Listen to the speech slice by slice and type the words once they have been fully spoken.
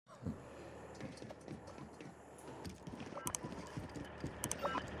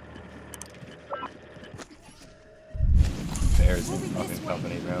embarrassing fucking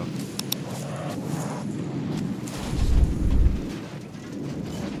company, bro.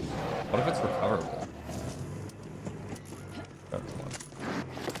 What if it's recoverable?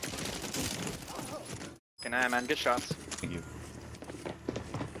 Good night, man. Good shots. Thank you.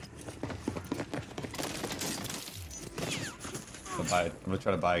 I'm gonna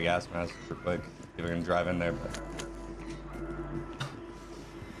try to buy a gas mask super quick. See if I can drive in there, but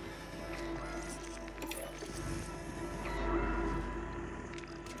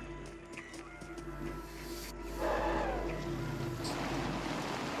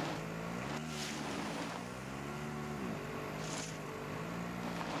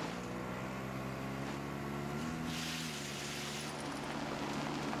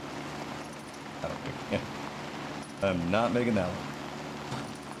I don't think. Yeah. I'm not making that one.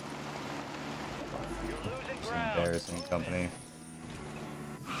 It's an embarrassing company.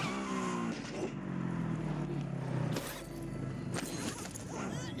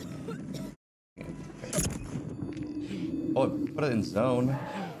 Oh, put it in zone.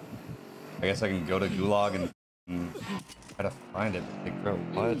 I guess I can go to Gulag and try to find it. Like, bro,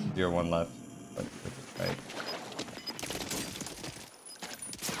 what? 0-1 left. But right.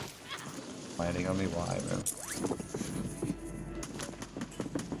 Landing on me? Why, bro?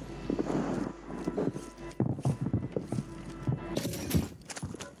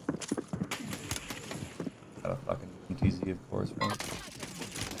 Got a fucking TZ, of course, bro.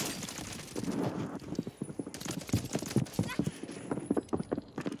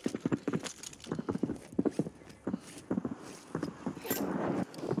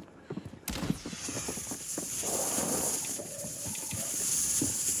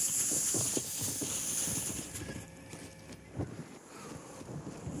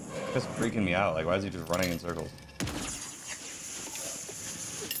 Just freaking me out. Like, why is he just running in circles?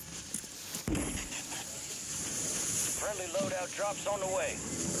 Friendly loadout drops on the way.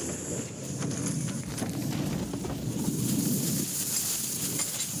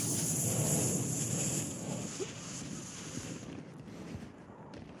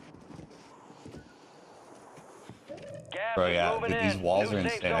 Gas Bro, is yeah, moving these in. walls New are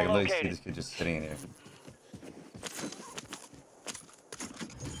safe insane. I zone can literally see located. this kid just sitting in here.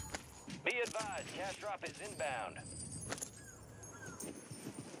 Be advised, cash drop is inbound.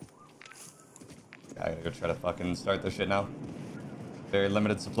 I gotta go try to fucking start this shit now. Very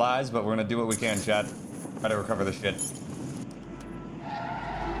limited supplies, but we're gonna do what we can, chat. Try to recover the shit.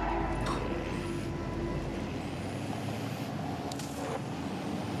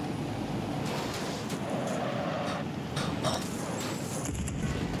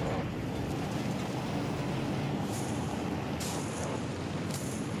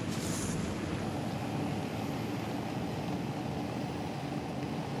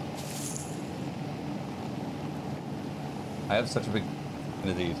 I have such a big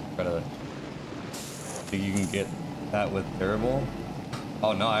affinity to try to think you can get that with durable.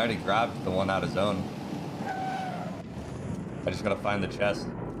 Oh no, I already grabbed the one out of zone. I just gotta find the chest.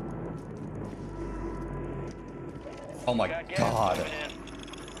 Oh my god.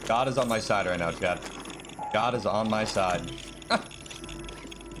 God is on my side right now, chat. God is on my side.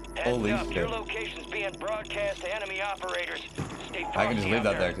 Holy shit. Your location's being broadcast to enemy operators. Stay I can just leave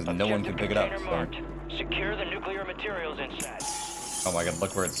that there because no one can pick it up. So. Secure the nuclear materials inside. Oh my god,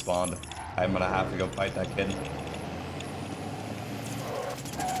 look where it spawned. I'm gonna have to go fight that kid.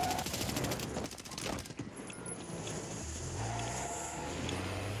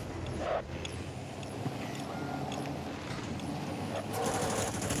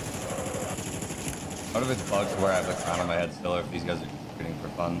 What if it's bugs where I have the crown on my head still, or if these guys are shooting for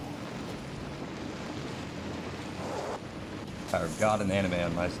fun? I've got an anime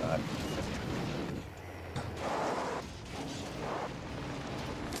on my side.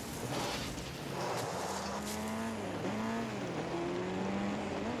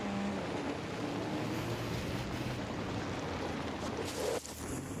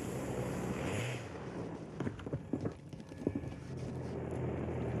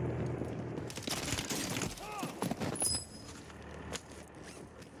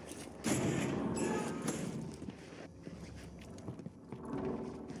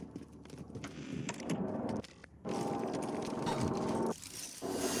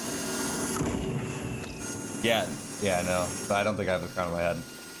 Yeah, I know. But I don't think I have the crown on my head.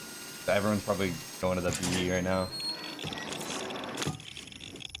 Everyone's probably going to the BE right now.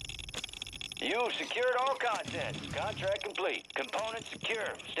 You secured all content. Contract complete. Components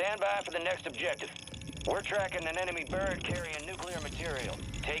secure. Stand by for the next objective. We're tracking an enemy bird carrying nuclear material.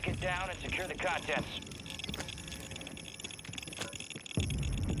 Take it down and secure the contents.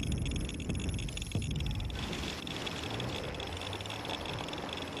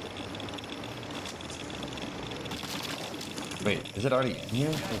 Wait, is it already in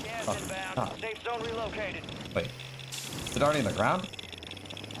here? Gas Oh, inbound. stop. Safe zone relocated. Wait, is it already in the ground?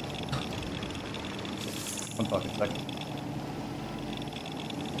 One fucking second.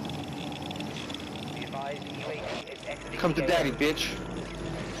 Be advised, UAV is exiting Come to the daddy, AO. bitch.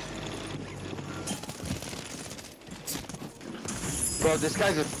 Bro, this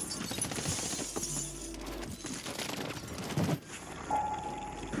guy's a...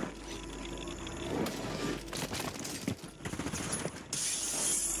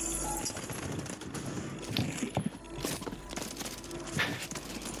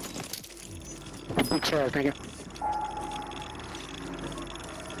 Big chairs, nigga.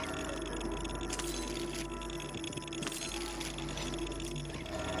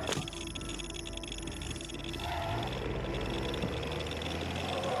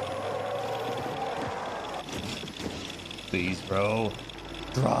 Please, bro.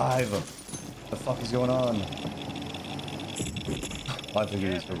 Drive. What the fuck is going on? I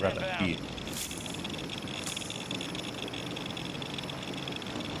figured he's for rapid feet.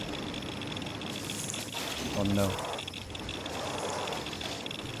 Oh no.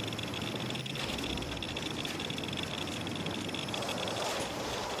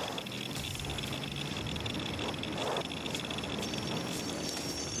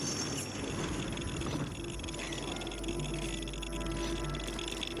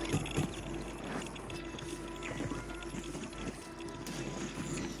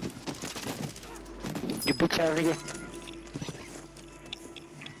 You bitch ass nigga.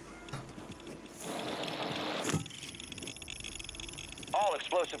 All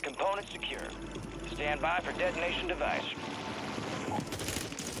explosive components secure. Stand by for detonation device.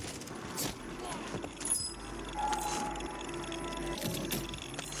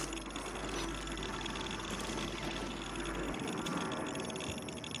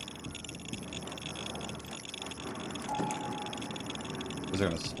 Is there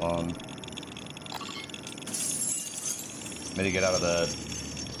gonna spawn? Maybe get out of the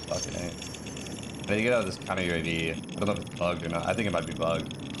fucking A. Maybe get out of this counter UAV. I don't know if it's bugged or not. I think it might be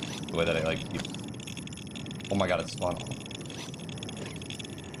bugged. The way that I like keep. Oh my god, it's spawned.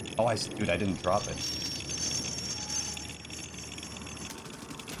 Oh, dude, I didn't drop it.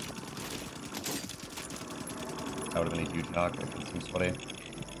 That would have been a huge knock. I could seem sweaty.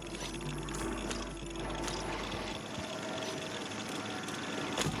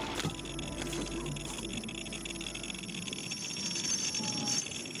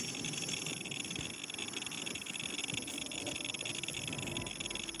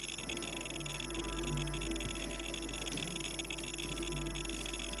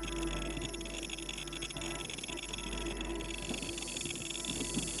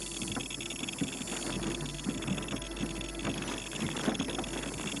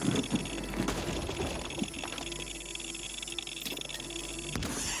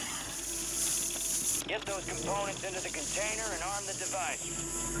 Get those components into the container and arm the device.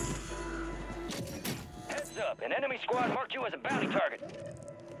 Heads up, an enemy squad marked you as a bounty target.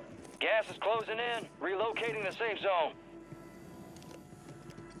 Gas is closing in, relocating the safe zone.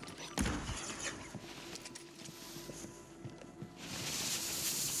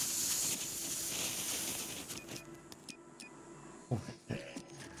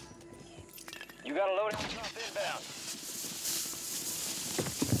 You got a load of stuff inbound.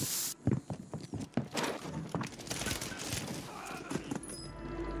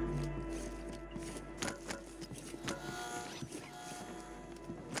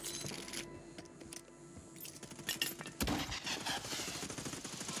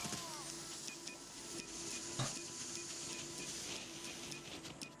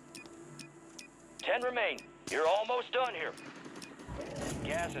 Ten remain. You're almost done here.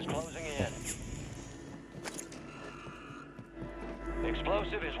 Gas is closing in.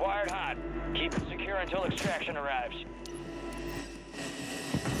 Explosive is wired hot. Keep it secure until extraction arrives.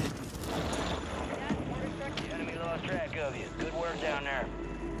 The enemy lost track of you. Good work down there.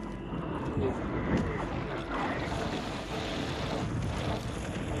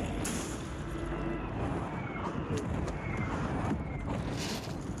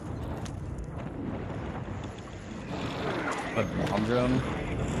 A bomb drone?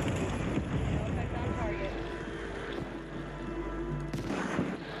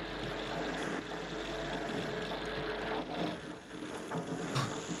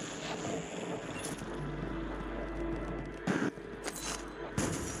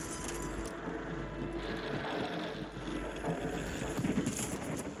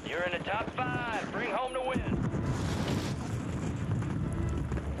 You're in the top 5. Bring home the win.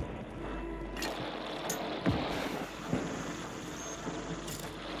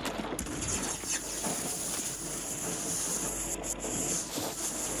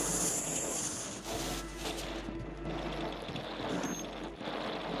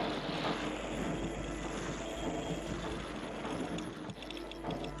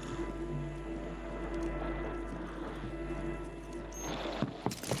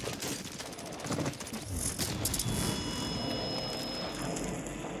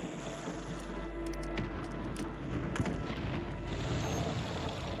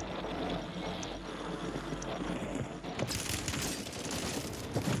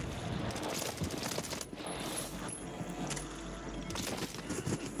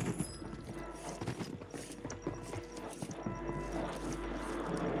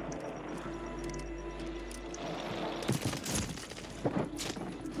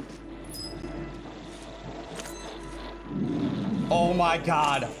 Oh my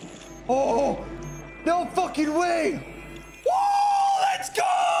god. Oh, no fucking way. Whoa, let's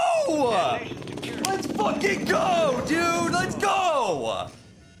go. Let's fucking go, dude. Let's go.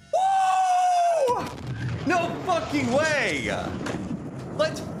 Woo! No fucking way.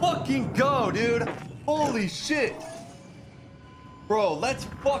 Let's fucking go, dude. Holy shit. Bro, let's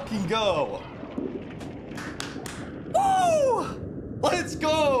fucking go. Woo! Let's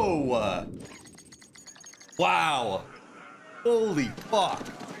go. Wow. Holy fuck.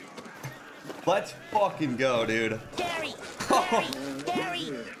 Let's fucking go, dude. Gary!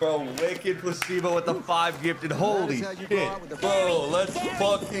 Bro, wicked placebo with the 5 gifted. Holy shit. Bro, let's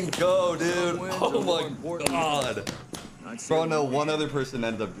fucking go, dude. Oh my god. Bro, no, one other person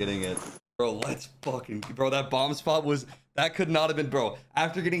ended up getting it. Bro, let's fucking... Bro, that bomb spot was... That could not have been... Bro,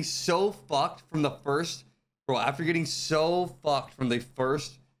 after getting so fucked from the first... Bro, after getting so fucked from the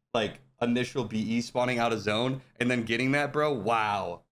first, like, initial BE spawning out of zone, and then getting that, bro, wow.